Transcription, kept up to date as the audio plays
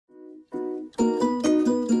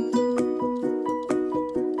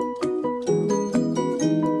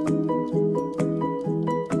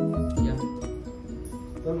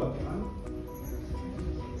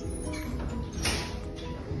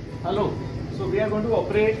So we are going to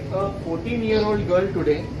operate a 14-year-old girl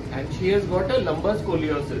today, and she has got a lumbar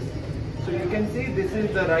scoliosis. So you can see this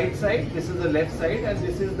is the right side, this is the left side, and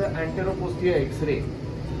this is the anteroposterior X-ray.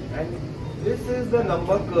 And this is the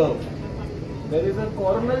lumbar curve. There is a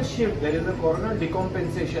coronal shift, there is a coronal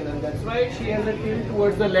decompensation, and that's why she has a tilt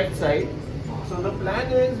towards the left side. So the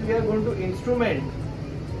plan is we are going to instrument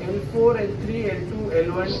L4, L3, L2,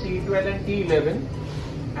 L1, T12 and T11,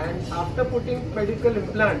 and after putting pedicle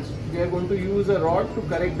implants, we are going to use a rod to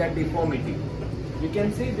correct that deformity. You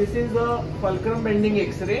can see this is a fulcrum bending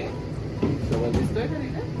X-ray,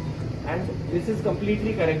 and this is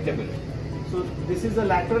completely correctable. So this is a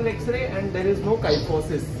lateral X-ray and there is no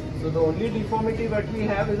kyphosis. So the only deformity that we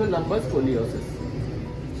have is a lumbar scoliosis.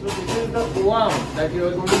 So this is the O-arm that you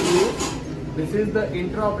are going to use. This is the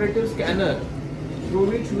intraoperative scanner through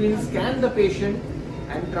which we will scan the patient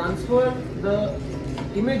and transfer the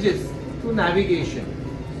images to navigation.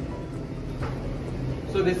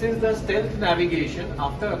 So this is the stealth navigation.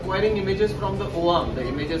 After acquiring images from the O-arm, the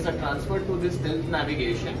images are transferred to this stealth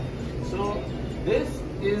navigation. So this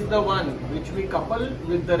is the one which we couple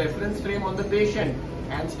with the reference frame on the patient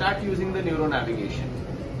and start using the neuro-navigation.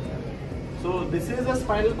 So this is the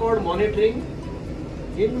spinal cord monitoring,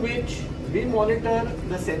 in which we monitor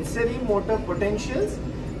the sensory motor potentials,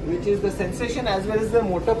 which is the sensation as well as the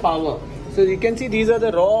motor power. So you can see these are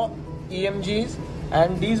the raw EMGs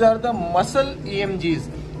and these are the muscle EMGs.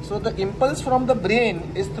 So the impulse from the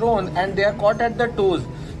brain is thrown and they are caught at the toes.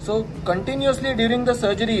 So continuously during the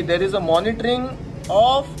surgery there is a monitoring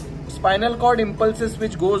of spinal cord impulses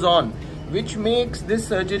which goes on, which makes this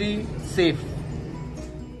surgery safe.